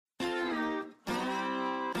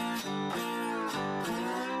You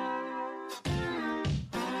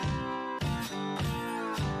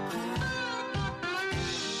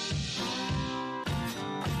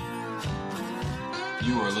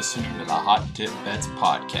are listening to the Hot Tip Bets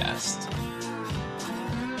podcast.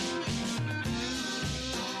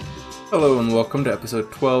 Hello and welcome to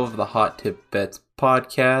episode 12 of the Hot Tip Bets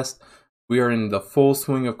podcast. We are in the full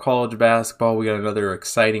swing of college basketball. We got another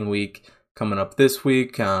exciting week coming up this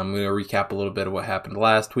week. I'm going to recap a little bit of what happened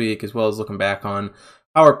last week, as well as looking back on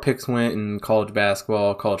how our picks went in college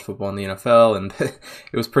basketball, college football, and the NFL, and it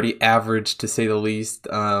was pretty average to say the least.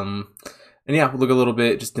 And yeah, we'll look a little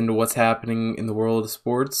bit just into what's happening in the world of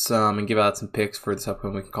sports and give out some picks for this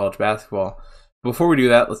upcoming week in college basketball. Before we do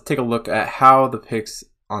that, let's take a look at how the picks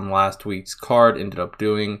on last week's card ended up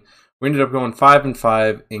doing. We ended up going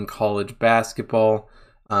 5-5 in college basketball.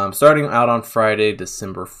 Starting out on Friday,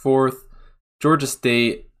 December 4th, Georgia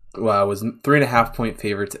State was 3.5-point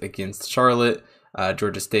favorites against Charlotte.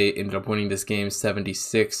 Georgia State ended up winning this game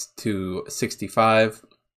 76-65.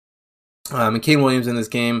 And Kane Williams in this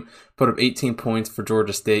game put up 18 points for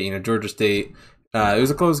Georgia State. Georgia State, it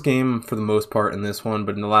was a close game for the most part in this one,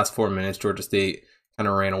 but in the last 4 minutes, Georgia State kind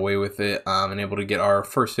of ran away with it and able to get our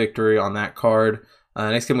first victory on that card.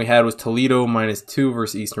 Next game we had was Toledo -2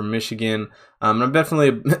 versus Eastern Michigan. I'm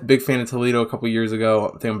definitely a big fan of Toledo a couple years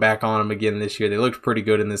ago. I think I'm back on them again this year. They looked pretty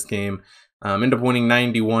good in this game. Ended up winning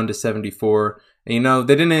 91-74. And,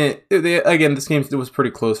 again, this game was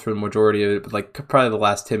pretty close for the majority of it, but probably the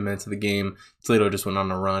last 10 minutes of the game, Toledo just went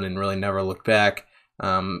on a run and really never looked back.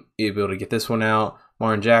 Able to get this one out.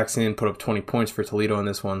 Martin Jackson put up 20 points for Toledo in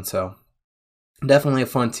this one, so definitely a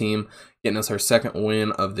fun team, getting us our second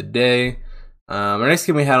win of the day. Our next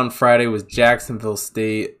game we had on Friday was Jacksonville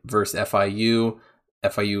State versus FIU.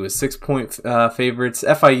 FIU was 6-point favorites.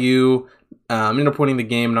 FIU ended up winning the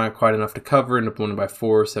game, not quite enough to cover. Ended up winning by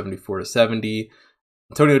 4, 74-70.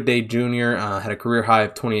 Antonio Day Jr. Had a career high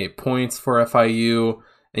of 28 points for FIU.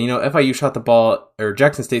 And, FIU shot the ball, or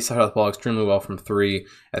Jackson State shot the ball extremely well from 3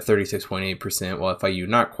 at 36.8%, while FIU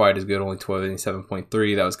not quite as good, only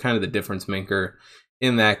 27.3. That was kind of the difference maker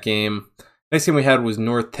in that game. Next game we had was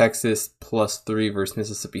North Texas +3 versus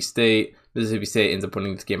Mississippi State. Mississippi State ends up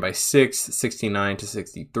winning this game by 6,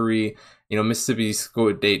 69-63. Mississippi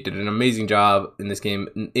State did an amazing job in this game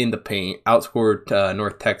in the paint. Outscored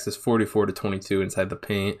North Texas 44-22 inside the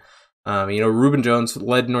paint. Reuben Jones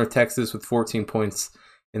led North Texas with 14 points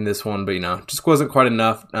in this one, but just wasn't quite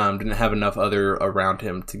enough. Didn't have enough other around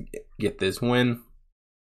him to get this win.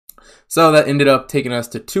 So that ended up taking us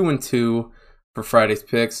to 2-2 for Friday's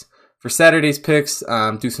picks. For Saturday's picks,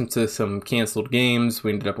 due to some canceled games,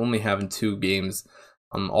 we ended up only having 2 games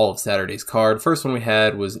on all of Saturday's card. First one we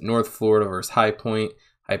had was North Florida versus High Point.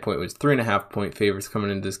 High Point was 3.5-point favorites coming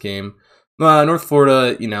into this game. North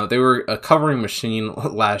Florida, they were a covering machine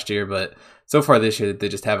last year, but so far this year they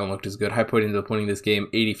just haven't looked as good. High Point ended up winning this game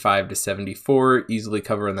 85-74, easily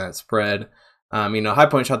covering that spread. High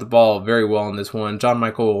Point shot the ball very well in this one. John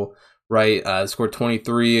Michael Wright scored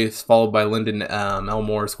 23, followed by Lyndon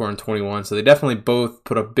Elmore scoring 21. So they definitely both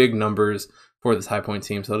put up big numbers for this High Point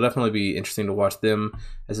team. So it'll definitely be interesting to watch them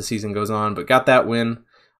as the season goes on. But got that win.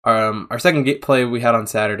 Our second play we had on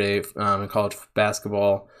Saturday in college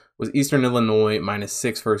basketball was Eastern Illinois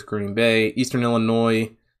 -6 versus Green Bay. Eastern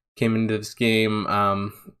Illinois came into this game,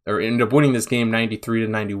 or ended up winning this game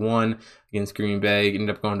 93-91 against Green Bay. Ended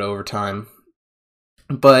up going to overtime.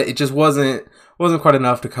 But it just wasn't quite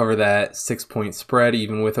enough to cover that 6-point spread,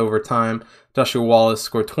 even with overtime. Joshua Wallace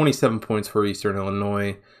scored 27 points for Eastern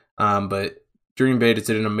Illinois, but Green Bay just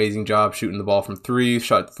did an amazing job shooting the ball from 3,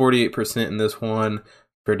 shot 48% in this one,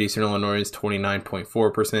 compared to Eastern Illinois'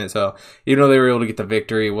 29.4%. So even though they were able to get the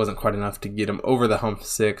victory, it wasn't quite enough to get them over the hump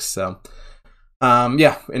 6. So end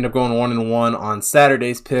up going 1-1 on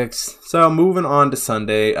Saturday's picks. So moving on to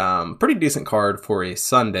Sunday, pretty decent card for a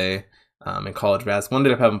Sunday. In college basketball.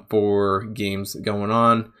 Ended up having 4 games going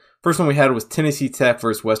on. First one we had was Tennessee Tech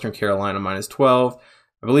versus Western Carolina -12.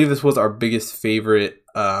 I believe this was our biggest favorite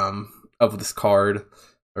of this card,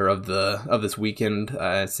 or of this weekend,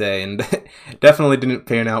 I'd say, and definitely didn't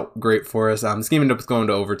pan out great for us. This game ended up going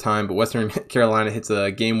to overtime, but Western Carolina hits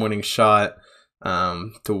a game-winning shot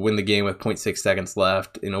to win the game with 0.6 seconds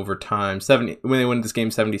left in overtime. When they win this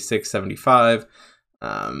game 76-75,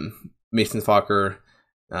 Mason Fokker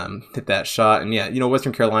hit that shot. And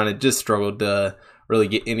Western Carolina just struggled to really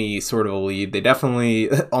get any sort of a lead. They definitely,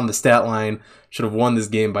 on the stat line, should have won this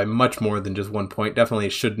game by much more than just 1 point. Definitely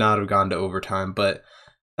should not have gone to overtime, but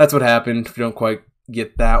that's what happened. If you don't quite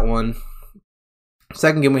get that one.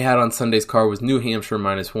 Second game we had on Sunday's card was New Hampshire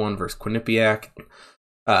 -1 versus Quinnipiac.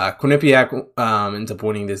 Quinnipiac ends up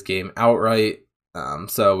winning this game outright.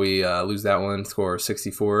 So we lose that one, score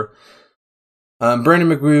 64. Brandon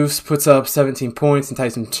McGrews puts up 17 points and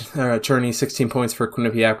Tyson Cherney 16 points for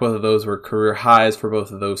Quinnipiac. Both of those were career highs for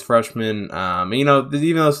both of those freshmen. Even though this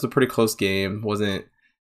was a pretty close game, wasn't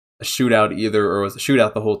a shootout either, or was a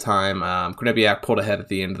shootout the whole time. Quinnipiac pulled ahead at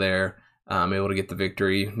the end there, able to get the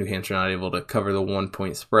victory. New Hampshire not able to cover the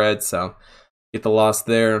 1-point spread, so get the loss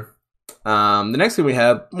there. The next game we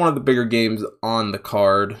had, one of the bigger games on the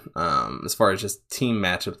card, as far as just team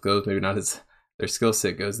matchups goes, maybe not as their skill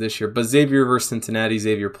set goes this year, but Xavier versus Cincinnati.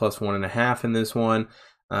 Xavier plus 1.5 in this one.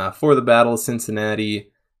 For the Battle of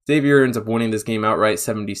Cincinnati, Xavier ends up winning this game outright,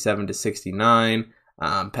 77-69.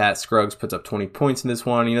 Pat Scruggs puts up 20 points in this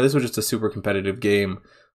one. This was just a super competitive game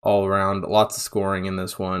all around. Lots of scoring in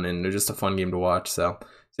this one, and it was just a fun game to watch. So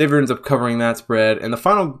Xavier ends up covering that spread. And the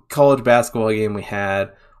final college basketball game we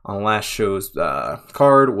had on last show's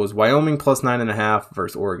card was Wyoming plus 9.5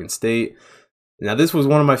 versus Oregon State. Now, this was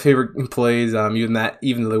one of my favorite plays, even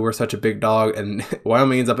though they were such a big dog, and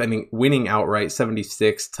Wyoming ends up winning outright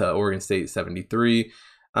 76 to Oregon State 73.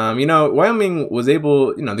 Wyoming was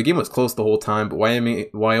able, the game was close the whole time, but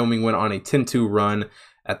Wyoming went on a 10-2 run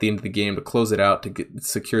at the end of the game to close it out to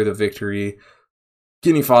secure the victory.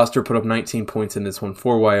 Kenny Foster put up 19 points in this one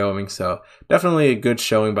for Wyoming, so definitely a good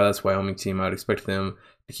showing by this Wyoming team. I would expect them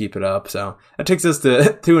to keep it up. So that takes us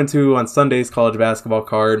to 2-2 on Sunday's college basketball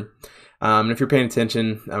card. And if you're paying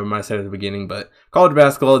attention, I might have said at the beginning, but college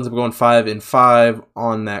basketball ends up going 5-5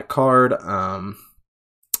 on that card.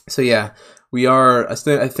 So yeah, we are. I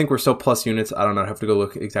think we're still plus units. I don't know. I have to go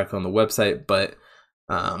look exactly on the website, but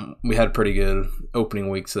we had pretty good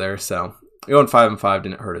opening weeks there. So going 5-5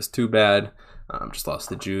 didn't hurt us too bad. Just lost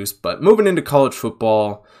the juice. But moving into college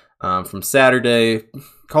football from Saturday,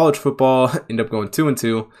 college football ended up going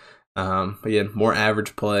 2-2. Again, more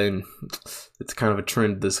average play, and it's kind of a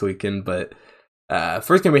trend this weekend. But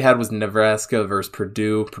first game we had was Nebraska versus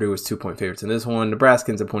Purdue. Purdue was 2-point favorites in this one.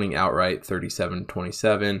 Nebraska ends up winning outright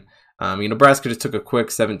 37-27. Nebraska just took a quick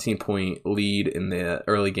 17-point lead in the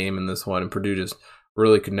early game in this one, and Purdue just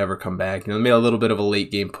really could never come back. They made a little bit of a late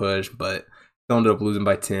game push, but they ended up losing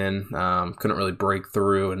by 10. Couldn't really break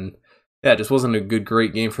through, and yeah, it just wasn't a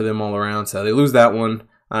great game for them all around. So they lose that one.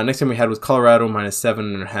 Next game we had was Colorado minus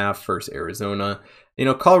 7.5 versus Arizona.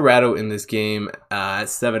 Colorado in this game at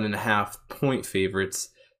 7.5-point favorites.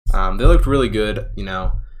 They looked really good.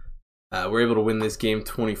 We're able to win this game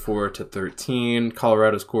 24-13.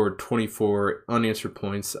 Colorado scored 24 unanswered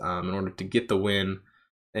points in order to get the win.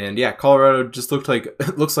 And yeah, Colorado just looks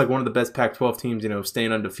like one of the best Pac-12 teams.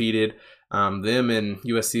 Staying undefeated. Them and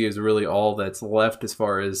USC is really all that's left as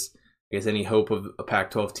far as, I guess, any hope of a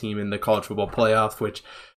Pac-12 team in the college football playoff, which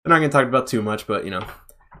they're not going to talk about too much, but,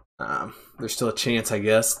 there's still a chance, I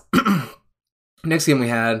guess. Next game we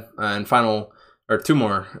had, and two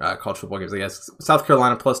more college football games, I guess. South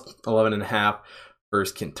Carolina plus 11.5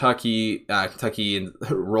 versus Kentucky. Kentucky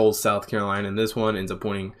rolls South Carolina in this one, ends up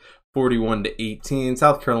winning 41-18.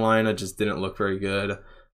 South Carolina just didn't look very good.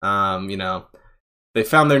 They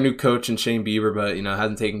found their new coach in Shane Beaver, but,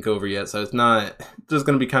 hasn't taken over yet. So it's just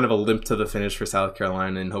going to be kind of a limp to the finish for South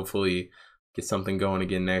Carolina, and hopefully get something going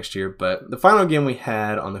again next year. But the final game we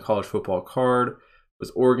had on the college football card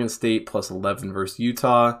was Oregon State plus 11 versus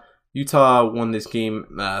Utah. Utah won this game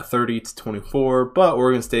 30-24, but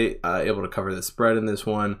Oregon State able to cover the spread in this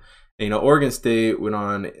one. And, Oregon State went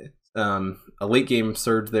on a late game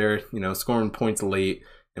surge there, scoring points late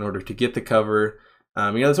in order to get the cover.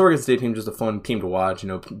 This Oregon State team is just a fun team to watch,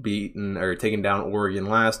 taking down Oregon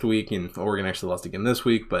last week, and Oregon actually lost again this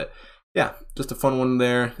week. But yeah, just a fun one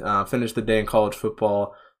there. Finished the day in college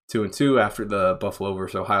football 2-2 after the Buffalo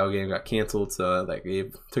versus Ohio game got canceled, so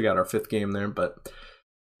that took out our fifth game there. But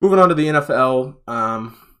moving on to the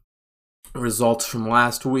NFL results from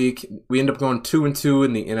last week, we end up going 2-2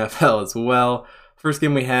 in the NFL as well. First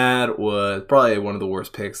game we had was probably one of the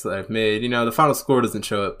worst picks that I've made. The final score doesn't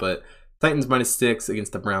show it, but Titans minus 6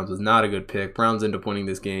 against the Browns was not a good pick. Browns end up winning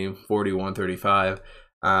this game 41-35.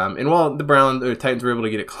 And while the Titans were able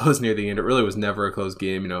to get it close near the end, it really was never a close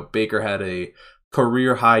game. Baker had a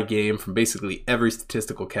career high game from basically every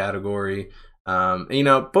statistical category.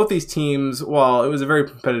 Both these teams, while it was a very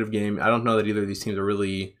competitive game, I don't know that either of these teams are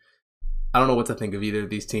really, I don't know what to think of either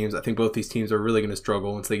of these teams. I think both these teams are really going to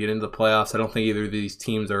struggle once they get into the playoffs. I don't think either of these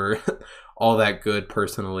teams are all that good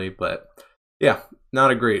personally, but yeah,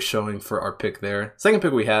 not a great showing for our pick there. Second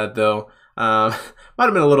pick we had, though, might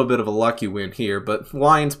have been a little bit of a lucky win here, but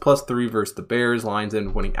Lions plus 3 versus the Bears. Lions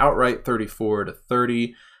ended up winning outright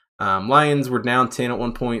 34-30. Lions were down 10 at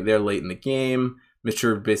one point there late in the game.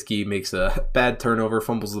 Mr. Trubisky makes a bad turnover,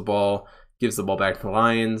 fumbles the ball, gives the ball back to the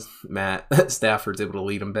Lions. Matt Stafford's able to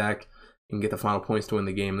lead them back and get the final points to win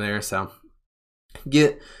the game there. So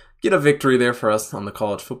get a victory there for us on the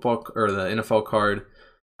college football or the NFL card.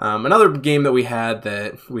 Another game that we had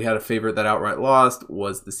a favorite that outright lost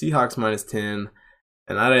was the Seahawks -10.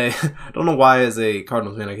 And I don't know why, as a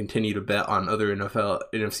Cardinals fan, I continue to bet on other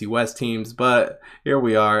NFC West teams, but here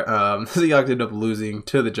we are. The Seahawks ended up losing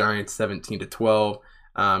to the Giants 17-12.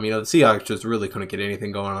 The Seahawks just really couldn't get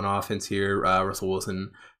anything going on offense here. Russell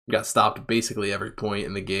Wilson got stopped basically every point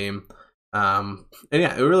in the game. And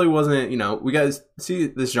yeah, it really wasn't, we guys see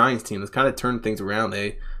this Giants team that's kind of turned things around.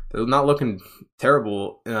 They're not looking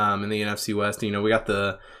terrible in the NFC West. We got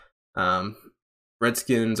the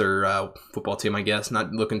Redskins or football team, I guess,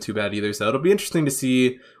 not looking too bad either. So it'll be interesting to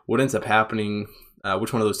see what ends up happening,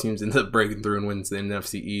 which one of those teams ends up breaking through and wins the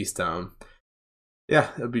NFC East. Yeah,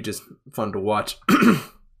 it'll be just fun to watch.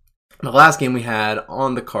 The last game we had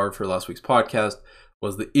on the card for last week's podcast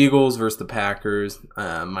was the Eagles versus the Packers,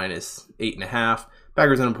 -8.5.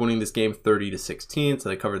 Packers ended up winning this game 30-16, so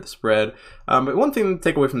they covered the spread. But one thing to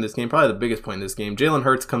take away from this game, probably the biggest point in this game, Jalen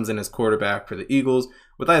Hurts comes in as quarterback for the Eagles,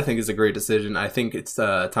 what I think is a great decision. I think it's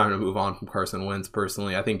time to move on from Carson Wentz,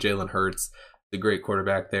 personally. I think Jalen Hurts is a great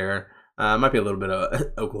quarterback there. Might be a little bit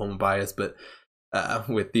of Oklahoma bias, but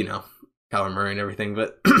with, Kyler Murray and everything.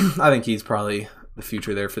 But I think he's probably the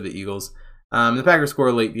future there for the Eagles. The Packers score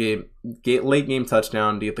a late game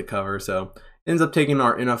touchdown to get the cover, so ends up taking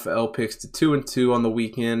our NFL picks to 2-2 on the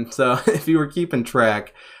weekend. So if you were keeping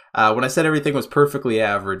track, when I said everything was perfectly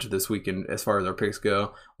average this weekend as far as our picks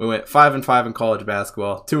go, we went 5-5 in college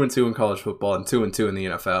basketball, 2-2 in college football, and 2-2 in the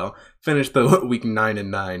NFL. Finished the week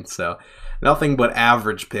 9-9. So nothing but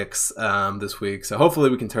average picks this week. So hopefully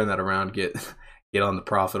we can turn that around, get on the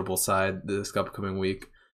profitable side this upcoming week.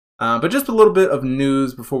 But just a little bit of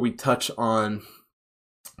news before we touch on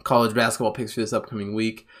college basketball picks for this upcoming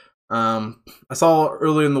week. I saw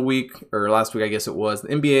earlier in the week, or last week I guess it was, the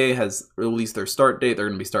NBA has released their start date. They're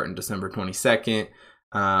going to be starting December 22nd.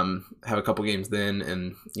 Have a couple games then,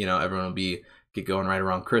 and everyone will get going right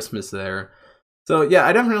around Christmas there. So yeah,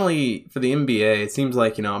 I definitely, for the NBA, it seems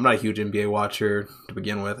like, I'm not a huge NBA watcher to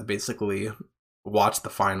begin with. I basically watched the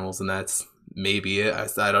finals, and that's maybe it.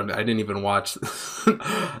 I didn't even watch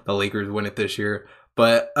the Lakers win it this year.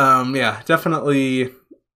 But yeah, definitely,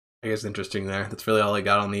 I guess, interesting there. That's really all I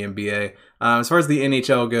got on the NBA. As far as the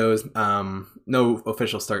NHL goes, no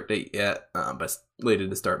official start date yet, but slated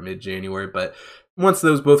to start mid-January. But once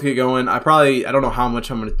those both get going, I don't know how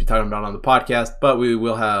much I'm going to be talking about on the podcast, but we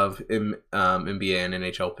will have NBA and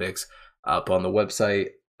NHL picks up on the website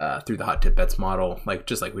through the Hot Tip Bets model,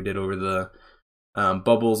 just like we did over the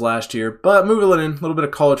bubbles last year. But moving in, a little bit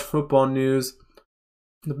of college football news.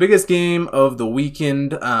 The biggest game of the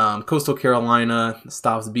weekend, Coastal Carolina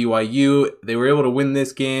stops BYU. They were able to win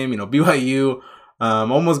this game. BYU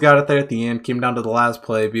almost got it there at the end. Came down to the last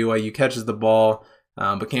play. BYU catches the ball,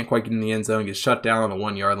 but can't quite get in the end zone. Gets shut down on the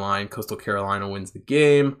 1-yard line. Coastal Carolina wins the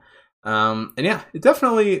game. And yeah, it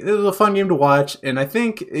was a fun game to watch. And I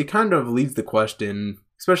think it kind of leads the question,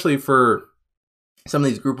 especially for some of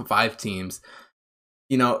these group of 5 teams.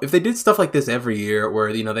 If they did stuff like this every year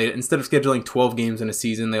where, they, instead of scheduling 12 games in a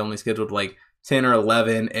season, they only scheduled 10 or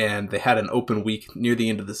 11, and they had an open week near the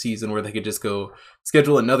end of the season where they could just go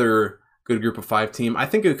schedule another good group of 5 team, I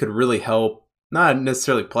think it could really help, not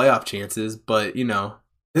necessarily playoff chances, but,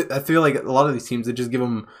 I feel like a lot of these teams, they just give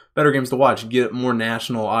them better games to watch, get more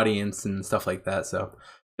national audience and stuff like that. So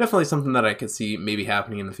definitely something that I could see maybe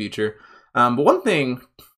happening in the future. But one thing,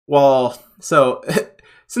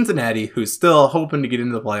 Cincinnati, who's still hoping to get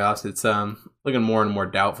into the playoffs, it's looking more and more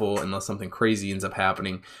doubtful unless something crazy ends up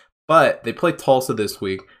happening. But they play Tulsa this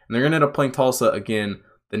week, and they're going to end up playing Tulsa again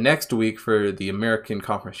the next week for the American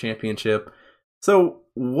Conference Championship. So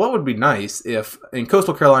what would be nice if, and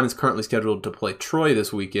Coastal Carolina is currently scheduled to play Troy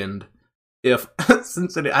this weekend, if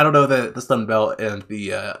Cincinnati, I don't know that the Sun Belt and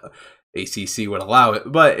the ACC would allow it,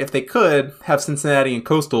 but if they could have Cincinnati and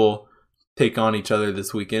Coastal take on each other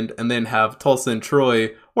this weekend, and then have Tulsa and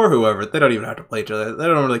Troy, or whoever, they don't even have to play each other. They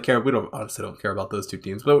don't really care. We honestly don't care about those two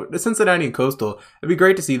teams. But Cincinnati and Coastal, it'd be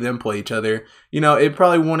great to see them play each other. It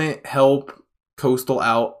probably wouldn't help Coastal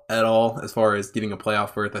out at all as far as getting a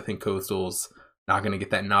playoff berth. I think Coastal's not going to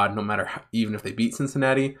get that nod no matter even if they beat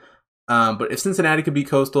Cincinnati. But if Cincinnati could beat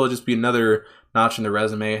Coastal, it'd just be another notch in the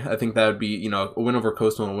resume. I think that would be, a win over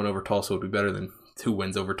Coastal and a win over Tulsa would be better than 2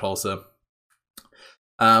 wins over Tulsa.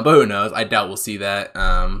 But who knows? I doubt we'll see that.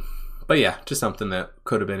 But yeah, just something that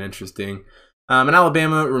could have been interesting. And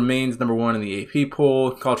Alabama remains number 1 in the AP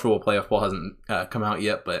poll. College football playoff poll hasn't come out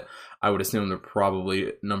yet, but I would assume they're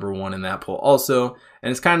probably number one in that poll also. And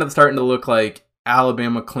it's kind of starting to look like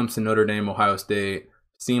Alabama, Clemson, Notre Dame, Ohio State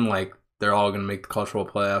seem like they're all going to make the cultural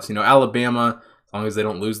playoffs. Alabama, as long as they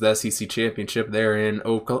don't lose the SEC championship, they're in.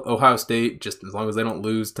 Ohio State, just as long as they don't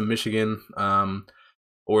lose to Michigan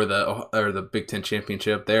or the Big Ten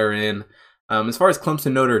championship, they're in. As far as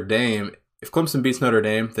Clemson, Notre Dame, if Clemson beats Notre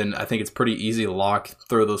Dame, then I think it's pretty easy to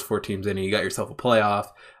throw those 4 teams in and you got yourself a playoff.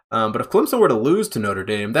 But if Clemson were to lose to Notre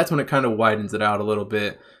Dame, that's when it kind of widens it out a little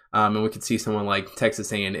bit. And we could see someone like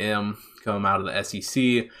Texas A&M come out of the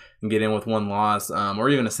SEC and get in with 1 loss, or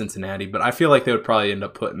even a Cincinnati. But I feel like they would probably end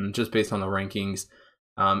up putting, just based on the rankings,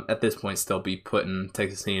 at this point still be putting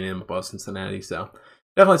Texas A&M above Cincinnati. So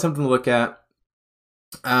definitely something to look at.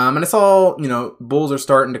 And I saw, Bulls are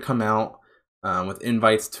starting to come out with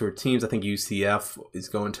invites to teams. I think UCF is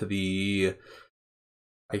going to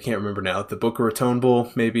I can't remember now, the Boca Raton Bowl,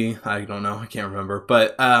 maybe. I don't know. I can't remember.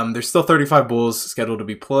 But there's still 35 Bulls scheduled to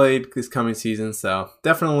be played this coming season. So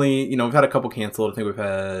definitely, we've had a couple canceled. I think we've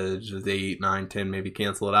had 8, 9, 10 maybe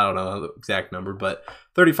canceled. I don't know the exact number, but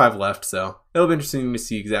 35 left. So it'll be interesting to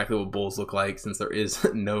see exactly what Bulls look like since there is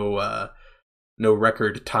no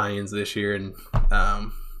record tie-ins this year. And,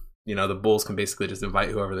 the Bulls can basically just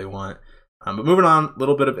invite whoever they want. But moving on, a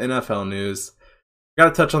little bit of NFL news. Got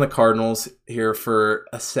to touch on the Cardinals here for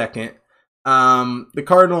a second. The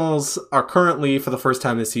Cardinals are currently, for the first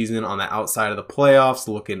time this season, on the outside of the playoffs,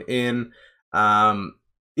 looking in.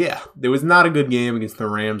 There was not a good game against the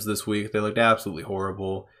Rams this week. They looked absolutely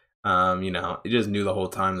horrible. You just knew the whole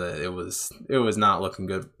time that it was not looking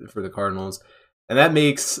good for the Cardinals. And that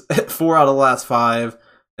makes 4 out of the last 5.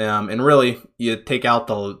 And really, you take out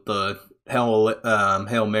the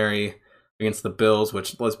Hail Mary against the Bills,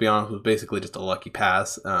 which, let's be honest, was basically just a lucky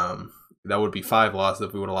pass. That would be 5 losses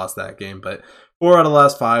if we would have lost that game. But 4 out of the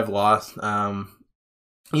last 5 lost.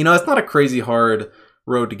 It's not a crazy hard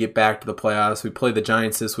road to get back to the playoffs. We play the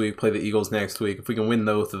Giants this week, play the Eagles next week. If we can win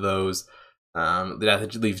both of those,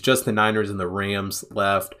 that leaves just the Niners and the Rams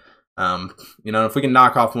left. If we can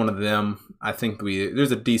knock off one of them, I think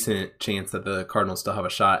there's a decent chance that the Cardinals still have a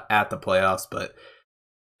shot at the playoffs, but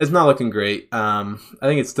it's not looking great. I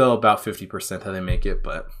think it's still about 50% that they make it,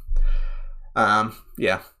 but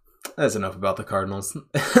that's enough about the Cardinals.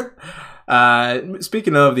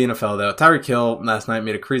 Speaking of the NFL, though, Tyreek Hill last night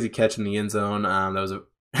made a crazy catch in the end zone.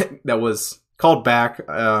 That was called back. It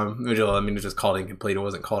was just called incomplete. It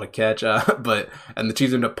wasn't called a catch. And the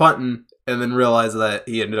Chiefs ended up punting and then realized that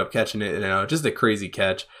he ended up catching it. Just a crazy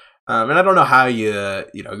catch. And I don't know how you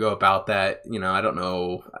go about that. I don't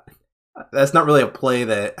know. That's not really a play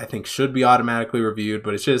that I think should be automatically reviewed,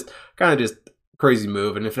 but it's just kind of just crazy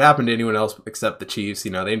move. And if it happened to anyone else except the Chiefs,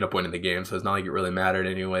 they end up winning the game, so it's not like it really mattered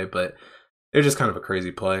anyway, but it was just kind of a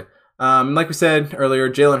crazy play. Like we said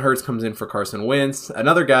earlier, Jalen Hurts comes in for Carson Wentz,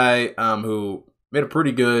 another guy who made a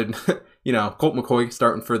pretty good, Colt McCoy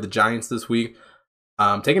starting for the Giants this week,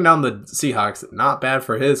 taking down the Seahawks. Not bad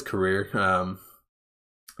for his career,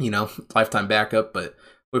 lifetime backup, but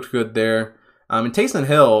looked good there. And Taysom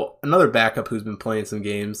Hill, another backup who's been playing some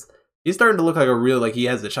games, he's starting to look like he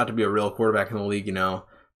has a shot to be a real quarterback in the league.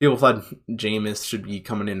 People thought Jameis should be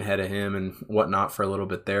coming in ahead of him and whatnot for a little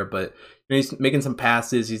bit there, but he's making some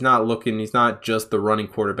passes. He's not just the running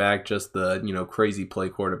quarterback, just the crazy play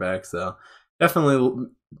quarterback. So definitely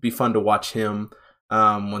be fun to watch him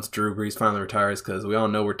once Drew Brees finally retires, because we all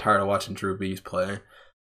know we're tired of watching Drew Brees play.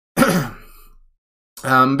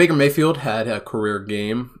 Baker Mayfield had a career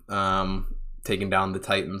game. Taking down the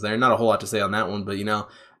Titans there. Not a whole lot to say on that one, but I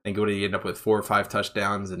think what he ended up with 4 or 5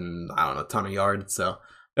 touchdowns and a ton of yards. So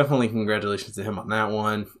definitely congratulations to him on that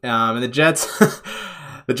one. And the Jets,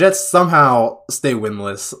 the Jets somehow stay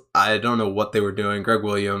winless. I don't know what they were doing. Greg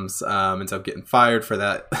Williams ends up getting fired for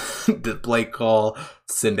that the play call,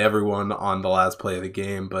 send everyone on the last play of the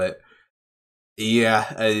game. But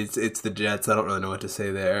yeah, it's the Jets. I don't really know what to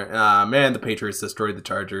say there. The Patriots destroyed the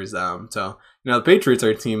Chargers. The Patriots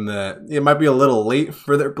are a team that it might be a little late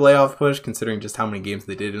for their playoff push, considering just how many games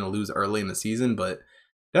they did and lose early in the season. But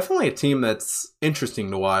definitely a team that's interesting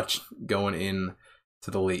to watch going in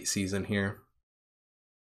to the late season here.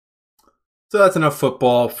 So that's enough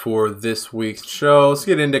football for this week's show. Let's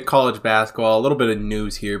get into college basketball. A little bit of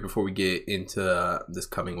news here before we get into this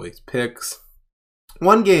coming week's picks.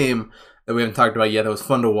 One game that we haven't talked about yet that was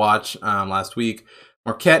fun to watch last week.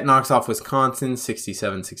 Marquette knocks off Wisconsin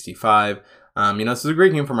 67-65. This is a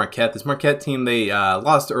great game for Marquette. This Marquette team, they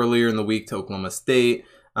lost earlier in the week to Oklahoma State,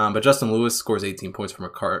 but Justin Lewis scores 18 points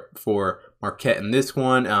for Marquette in this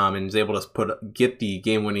one, and is able to get the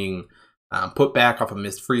game-winning put back off a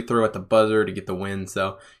missed free throw at the buzzer to get the win.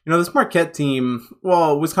 So, this Marquette team,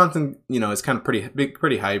 well, Wisconsin, is kind of pretty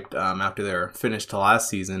hyped after their finish to last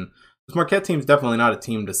season. This Marquette team is definitely not a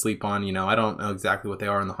team to sleep on. I don't know exactly what they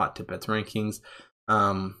are in the Hot Tip Bets rankings,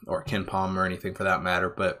 or Ken Palm or anything for that matter,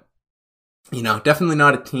 but, definitely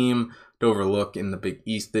not a team to overlook in the Big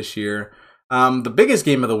East this year. The biggest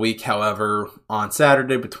game of the week, however, on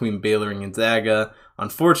Saturday between Baylor and Gonzaga,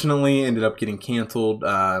 unfortunately ended up getting canceled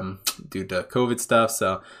due to COVID stuff,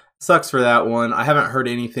 so sucks for that one. I haven't heard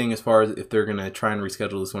anything as far as if they're going to try and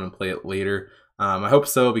reschedule this one and play it later. I hope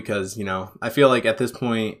so because, I feel like at this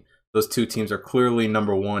point, those two teams are clearly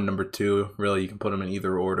number one, number two. Really, you can put them in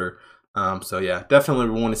either order. So yeah, definitely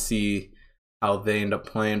want to see how they end up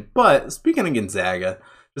playing. But speaking of Gonzaga,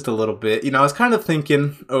 just a little bit, I was kind of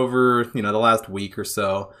thinking over, the last week or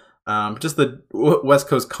so, just the West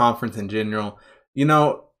Coast Conference in general.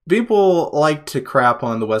 People like to crap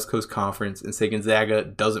on the West Coast Conference and say Gonzaga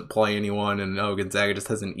doesn't play anyone and Gonzaga just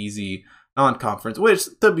has an easy non-conference, which,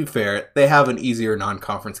 to be fair, they have an easier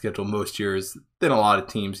non-conference schedule most years than a lot of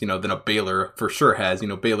teams, than a Baylor for sure has.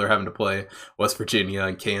 Baylor having to play West Virginia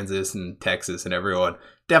and Kansas and Texas and everyone.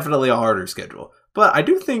 Definitely a harder schedule. But I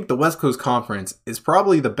do think the West Coast Conference is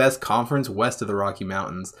probably the best conference west of the Rocky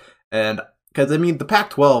Mountains. And because, the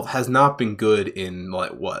Pac-12 has not been good in,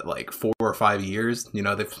 4 or 5 years.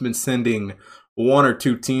 They've been sending one or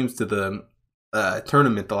two teams to the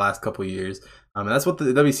tournament the last couple of years. And that's what the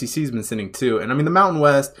WCC has been sending too. And, the Mountain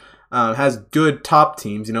West has good top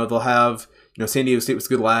teams. They'll have, San Diego State was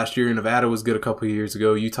good last year. Nevada was good a couple of years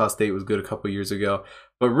ago. Utah State was good a couple of years ago.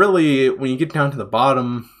 But really, when you get down to the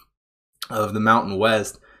bottom of the Mountain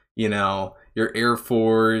West, your Air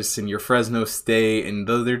Force and your Fresno State, and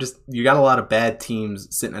they're just, you got a lot of bad teams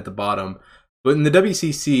sitting at the bottom. But in the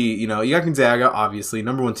WCC, you got Gonzaga, obviously,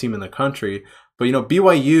 number one team in the country. But,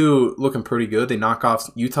 BYU looking pretty good. They knock off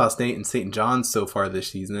Utah State and St. John's so far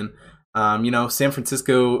this season. San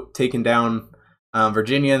Francisco taking down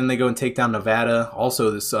Virginia, and then they go and take down Nevada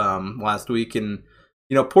also this last week. And,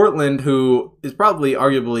 Portland, who is probably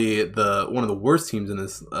arguably one of the worst teams in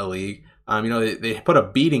this league, they put a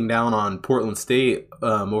beating down on Portland State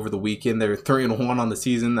over the weekend. They're 3-1 on the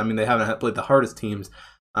season. They haven't played the hardest teams,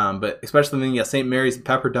 but especially then you got St. Mary's and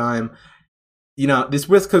Pepperdine. This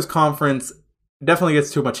West Coast Conference definitely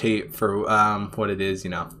gets too much hate for what it is.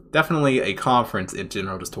 Definitely a conference in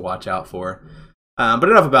general just to watch out for. But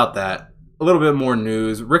enough about that. A little bit more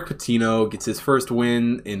news. Rick Pitino gets his first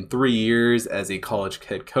win in 3 years as a college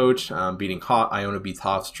head coach, beating Iona beats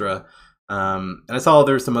Hofstra. And I saw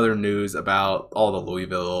there's some other news about all the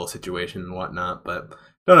Louisville situation and whatnot, but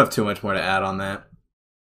don't have too much more to add on that.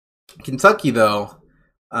 Kentucky, though,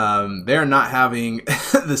 they're not having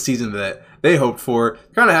the season that they hoped for.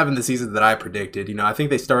 Kind of having the season that I predicted. I think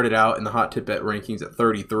they started out in the Hot Tip Bet rankings at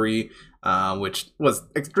 33, which was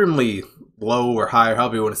extremely low or high, or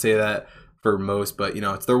however you want to say that for most. But,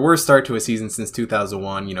 it's their worst start to a season since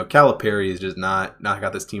 2001. Calipari has just not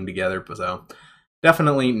got this team together, so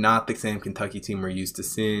definitely not the same Kentucky team we're used to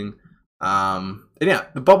seeing. And yeah,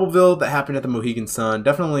 the Bubbleville that happened at the Mohegan Sun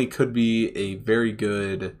definitely could be a very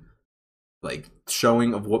good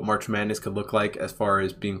showing of what March Madness could look like as far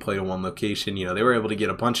as being played in one location. They were able to get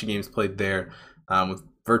a bunch of games played there with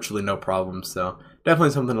virtually no problems. So definitely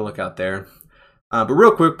something to look out there. But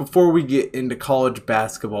real quick, before we get into college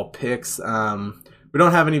basketball picks, we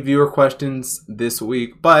don't have any viewer questions this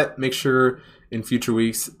week, but make sure in future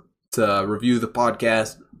weeks to review the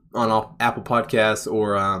podcast on Apple Podcasts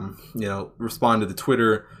or, respond to the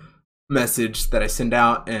Twitter message that I send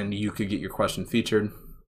out and you could get your question featured.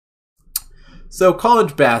 So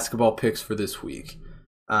college basketball picks for this week.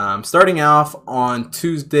 Starting off on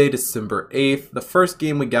Tuesday, December 8th, the first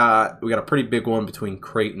game we got a pretty big one between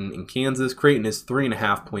Creighton and Kansas. Creighton is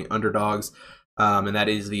 3.5-point underdogs, and that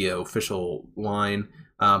is the official line.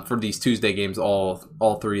 For these Tuesday games,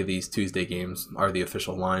 all three of these Tuesday games are the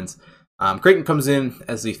official lines. Creighton comes in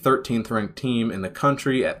as the 13th ranked team in the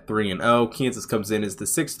country at 3-0. Kansas comes in as the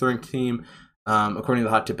 6th ranked team, according to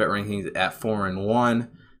the Hot Tip Bet rankings, at 4-1.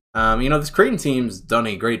 This Creighton team's done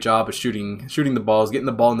a great job of shooting the balls, getting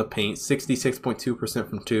the ball in the paint, 66.2%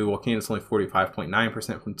 from two, while Kansas only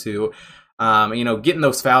 45.9% from two. Getting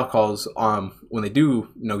those foul calls when they do,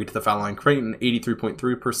 get to the foul line. Creighton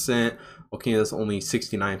 83.3%, while Kansas only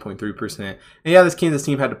 69.3%. And yeah, this Kansas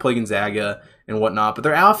team had to play Gonzaga and whatnot, but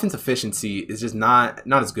their offense efficiency is just not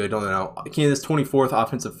as good. Don't know. Kansas 24th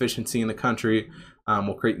offensive efficiency in the country,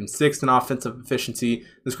 while Creighton 6th in offensive efficiency.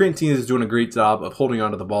 This Creighton team is doing a great job of holding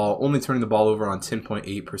onto the ball, only turning the ball over on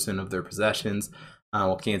 10.8% of their possessions,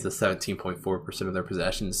 while Kansas 17.4% of their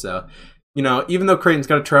possessions. So even though Creighton's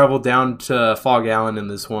got to travel down to Fog Allen in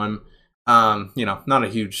this one, not a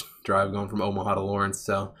huge drive going from Omaha to Lawrence.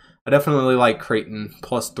 So I definitely like Creighton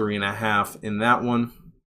plus 3.5 in that one.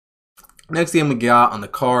 Next game we got on the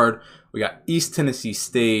card, we got East Tennessee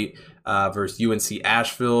State versus UNC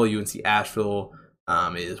Asheville. UNC Asheville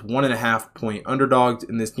is 1.5 point underdogs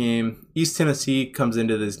in this game. East Tennessee comes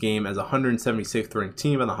into this game as a 176th ranked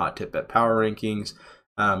team on the Hot Tip Bet Power Rankings.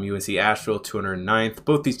 UNC Asheville 209th.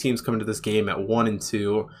 Both these teams come into this game at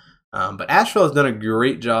 1-2. But Asheville has done a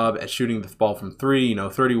great job at shooting the ball from three.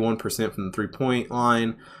 31% from the 3-point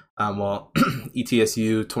line, while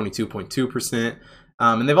ETSU 22.2%.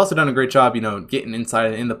 And they've also done a great job, getting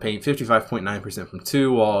inside in the paint, 55.9% from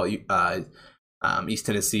two, while East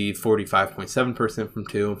Tennessee 45.7% from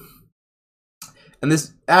two. And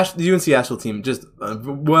the UNC Asheville team, just a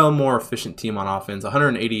well more efficient team on offense,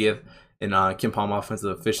 180th in KenPom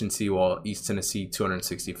offensive efficiency, while East Tennessee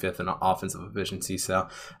 265th in offensive efficiency. So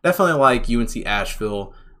definitely like UNC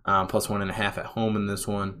Asheville plus 1.5 at home in this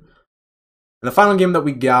one. And the final game that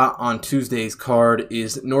we got on Tuesday's card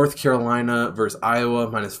is North Carolina versus Iowa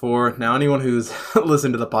 -4. Now, anyone who's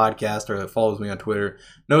listened to the podcast or that follows me on Twitter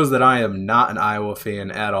knows that I am not an Iowa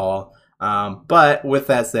fan at all. But with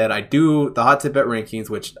that said, I do the Hot Tip Bet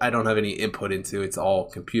rankings, which I don't have any input into. It's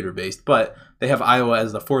all computer based, but they have Iowa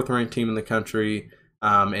as the 4th ranked team in the country,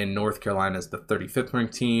 and North Carolina as the 35th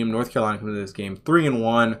ranked team. North Carolina comes into this game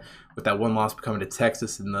 3-1, with that one loss coming to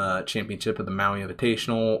Texas in the championship of the Maui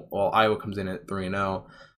Invitational, while Iowa comes in at 3-0.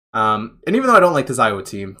 And even though I don't like this Iowa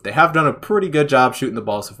team, they have done a pretty good job shooting the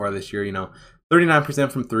ball so far this year.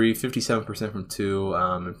 39% from three, 57% from two.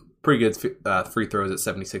 Pretty good free throws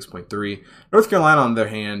at 76.3. North Carolina, on the other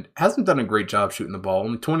hand, hasn't done a great job shooting the ball.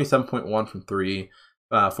 Only 27.1 from three,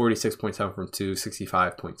 46.7 from two,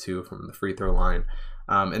 65.2 from the free throw line.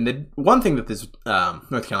 And the one thing that this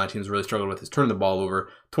North Carolina team has really struggled with is turning the ball over.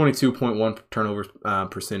 22.1 turnover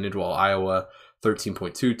percentage, while Iowa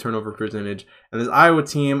 13.2 turnover percentage. And this Iowa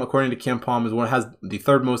team, according to KenPom, has the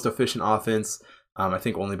 3rd most efficient offense. I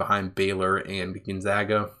think only behind Baylor and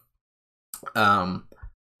Gonzaga.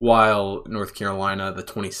 While North Carolina, the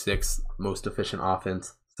 26th most efficient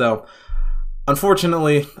offense. So,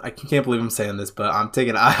 unfortunately, I can't believe I'm saying this, but I'm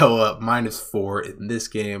taking Iowa -4 in this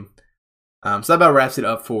game. So that about wraps it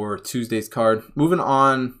up for Tuesday's card. Moving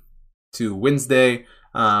on to Wednesday.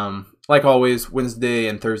 Like always, Wednesday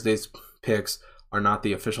and Thursday's picks are not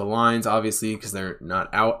the official lines, obviously, because they're not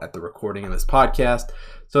out at the recording of this podcast.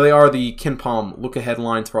 So they are the KenPom look-ahead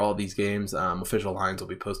lines for all of these games. Official lines will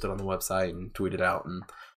be posted on the website and tweeted out and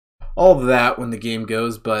all of that when the game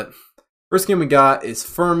goes. But first game we got is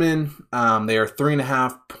Furman. They are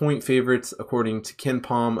 3.5 point favorites according to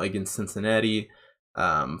KenPom against Cincinnati.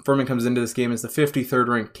 Furman comes into this game as the 53rd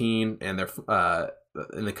ranked team, and they're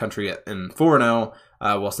in the country in 4-0,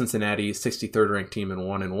 while Cincinnati 63rd ranked team in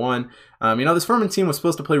 1-1. This Furman team was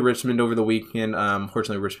supposed to play Richmond over the weekend.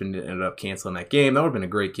 Unfortunately, Richmond ended up canceling that game. That would have been a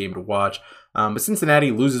great game to watch. But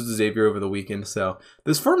Cincinnati loses to Xavier over the weekend. So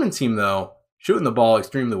this Furman team, though, shooting the ball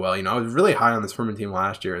extremely well. I was really high on this Furman team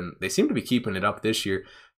last year, and they seem to be keeping it up this year.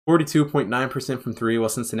 42.9% from three, while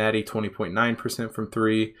Cincinnati 20.9% from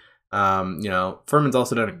three. Furman's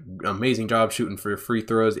also done an amazing job shooting for free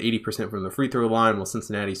throws, 80% from the free throw line, while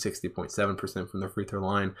Cincinnati 60.7% from the free throw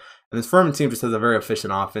line. And this Furman team just has a very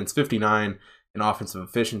efficient offense, 59 in offensive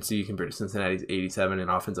efficiency compared to Cincinnati's 87 in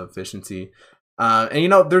offensive efficiency.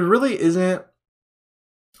 There really isn't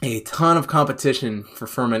a ton of competition for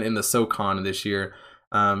Furman in the SoCon this year.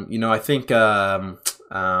 I think UNC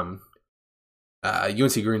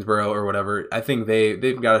Greensboro or whatever, I think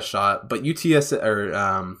they've got a shot, but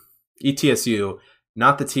ETSU,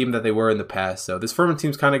 not the team that they were in the past. So this Furman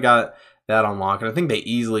team's kind of got that on lock, and I think they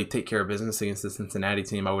easily take care of business against the Cincinnati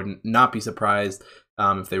team. I would not be surprised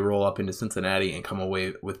if they roll up into Cincinnati and come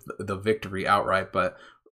away with the victory outright, but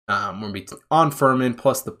we're going to be on Furman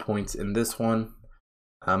plus the points in this one.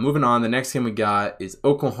 Moving on, the next game we got is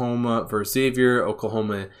Oklahoma versus Xavier.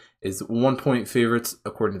 Oklahoma is 1 point favorites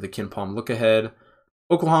according to the KenPom look ahead.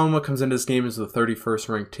 Oklahoma comes into this game as the 31st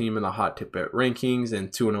ranked team in the Hot Tip Bet rankings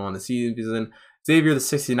and 2-0 on the season. Xavier, the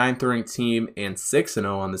 69th ranked team, and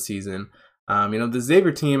 6-0 on the season. The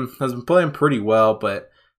Xavier team has been playing pretty well, but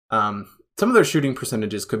some of their shooting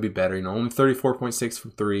percentages could be better. Only 34.6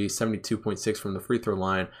 from three, 72.6 from the free throw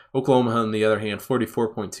line. Oklahoma, on the other hand,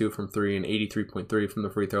 44.2 from three and 83.3 from the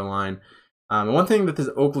free throw line. And one thing that this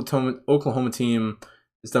Oklahoma team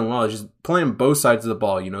has done well is just playing both sides of the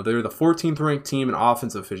ball. They're the 14th ranked team in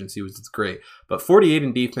offensive efficiency, which is great. But 48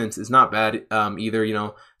 in defense is not bad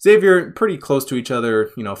either. Xavier, pretty close to each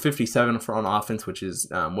other. 57 on offense, which is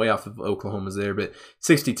way off of Oklahoma's there, but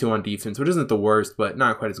 62 on defense, which isn't the worst, but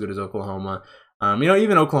not quite as good as Oklahoma.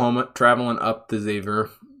 Even Oklahoma traveling up the Xavier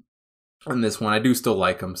on this one, I do still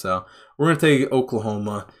like them. So we're going to take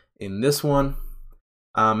Oklahoma in this one.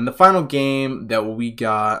 The final game that we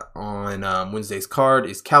got on Wednesday's card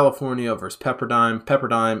is California versus Pepperdine.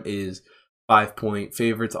 Pepperdine is 5-point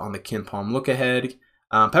favorites on the KenPom look-ahead.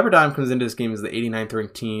 Pepperdine comes into this game as the 89th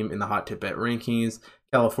ranked team in the Hot Tip Bet rankings.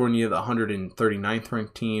 California, the 139th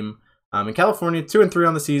ranked team. In California, 2-3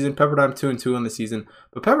 on the season. Pepperdine, 2-2 on the season.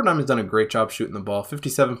 But Pepperdine has done a great job shooting the ball.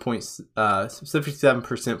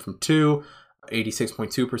 57% from 2,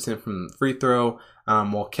 86.2% from free throw.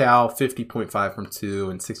 While Cal, 50.5 from 2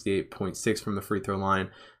 and 68.6 from the free throw line.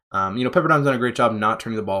 Pepperdine's done a great job not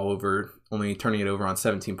turning the ball over, only turning it over on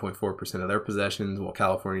 17.4% of their possessions, while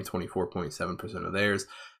California 24.7% of theirs.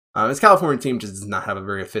 This California team just does not have a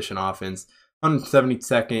very efficient offense.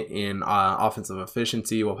 172nd in offensive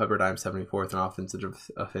efficiency, while Pepperdine's 74th in offensive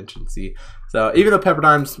efficiency. So even though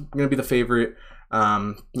Pepperdine's going to be the favorite,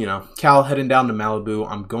 Cal heading down to Malibu,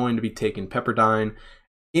 I'm going to be taking Pepperdine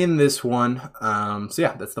in this one.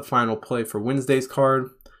 That's the final play for Wednesday's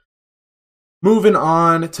card. Moving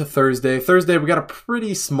on to Thursday. Thursday, we got a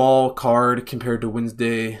pretty small card compared to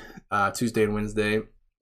Wednesday, Tuesday and Wednesday.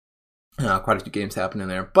 Quite a few games happening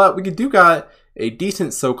there. But we do got a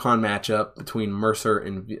decent SoCon matchup between Mercer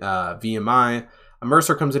and VMI.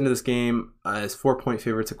 Mercer comes into this game as 4-point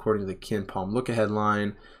favorites according to the KenPom look-ahead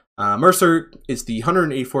line. Mercer is the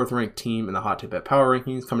 184th ranked team in the Hot Tip Bet Power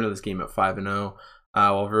Rankings, coming into this game at 5-0.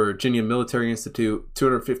 While Virginia Military Institute,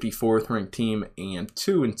 254th ranked team and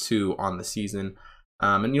 2-2 on the season.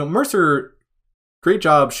 Mercer, great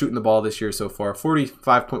job shooting the ball this year so far.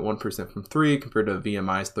 45.1% from 3 compared to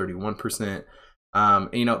VMI's 31%.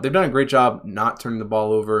 They've done a great job not turning the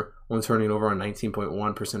ball over, only turning it over on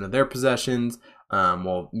 19.1% of their possessions,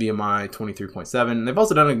 while VMI 23.7%. They've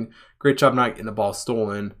also done a great job not getting the ball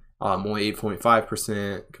stolen, only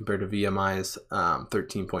 8.5% compared to VMI's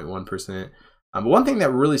 13.1%. But one thing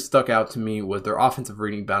that really stuck out to me was their offensive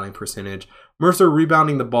rebounding percentage. Mercer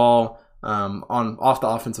rebounding the ball off the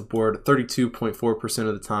offensive board 32.4%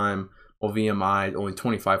 of the time, while VMI only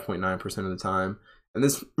 25.9% of the time. And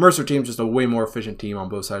this Mercer team is just a way more efficient team on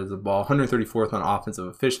both sides of the ball. 134th on offensive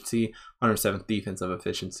efficiency, 107th defensive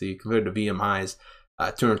efficiency, compared to VMI's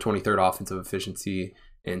 223rd offensive efficiency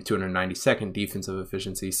and 292nd defensive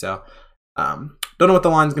efficiency. So don't know what the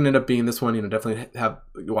line's going to end up being this one. Definitely have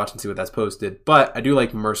watch and see what that's posted. But I do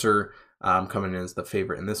like Mercer coming in as the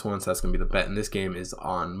favorite in this one. So that's going to be the bet in this game is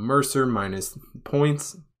on Mercer minus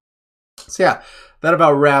points. So yeah, that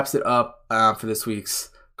about wraps it up for this week's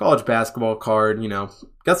college basketball card.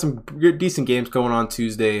 Got some good, decent games going on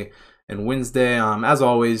Tuesday and Wednesday. As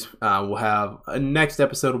always, we'll have a next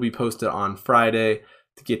episode will be posted on Friday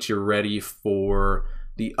to get you ready for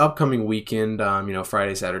the upcoming weekend,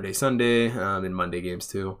 Friday, Saturday, Sunday, and Monday games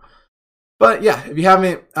too. But yeah, if you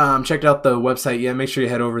haven't checked out the website yet, make sure you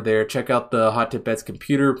head over there. Check out the Hot Tip Bets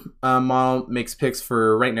computer model. Makes picks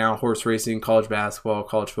for right now, horse racing, college basketball,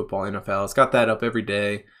 college football, NFL. It's got that up every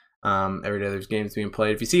day. Every day there's games being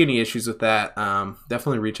played. If you see any issues with that,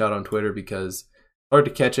 definitely reach out on Twitter because it's hard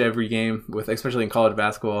to catch every game, especially in college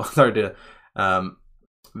basketball. It's hard to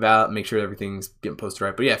make sure everything's getting posted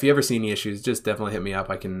right. But yeah, if you ever see any issues, just definitely hit me up.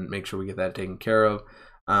 I can make sure we get that taken care of.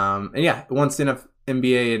 And yeah, once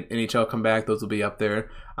NBA and NHL come back, those will be up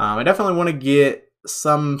there. I definitely want to get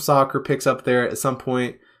some soccer picks up there at some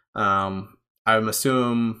point. I'm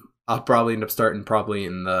assume I'll probably end up starting probably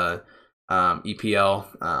in the EPL.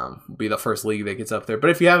 Will be the first league that gets up there.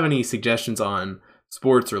 But if you have any suggestions on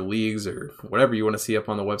sports or leagues or whatever you want to see up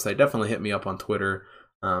on the website, definitely hit me up on Twitter.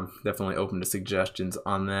 Definitely open to suggestions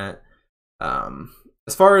on that.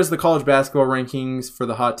 As far as the college basketball rankings for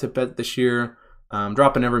the Hot Tip Bet this year,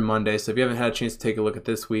 dropping every Monday. So if you haven't had a chance to take a look at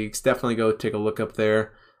this week's, definitely go take a look up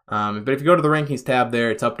there. But if you go to the rankings tab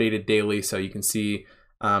there, it's updated daily. So you can see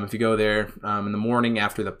if you go there in the morning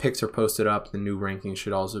after the picks are posted up, the new rankings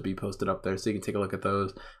should also be posted up there. So you can take a look at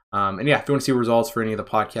those. And yeah, if you want to see results for any of the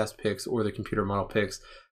podcast picks or the computer model picks,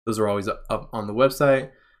 those are always up on the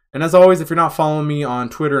website. And as always, if you're not following me on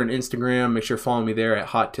Twitter and Instagram, make sure to follow me there at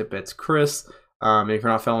Hot Tip Bets Chris. And if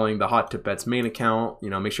you're not following the Hot Tip Bets main account,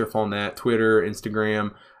 make sure to follow that Twitter,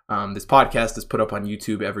 Instagram. This podcast is put up on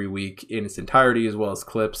YouTube every week in its entirety as well as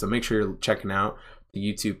clips. So make sure you're checking out the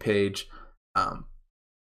YouTube page,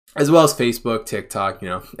 as well as Facebook, TikTok.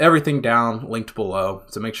 Everything down linked below.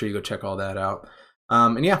 So make sure you go check all that out.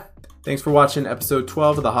 And yeah, thanks for watching episode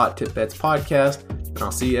 12 of the Hot Tip Bets podcast, and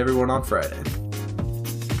I'll see everyone on Friday.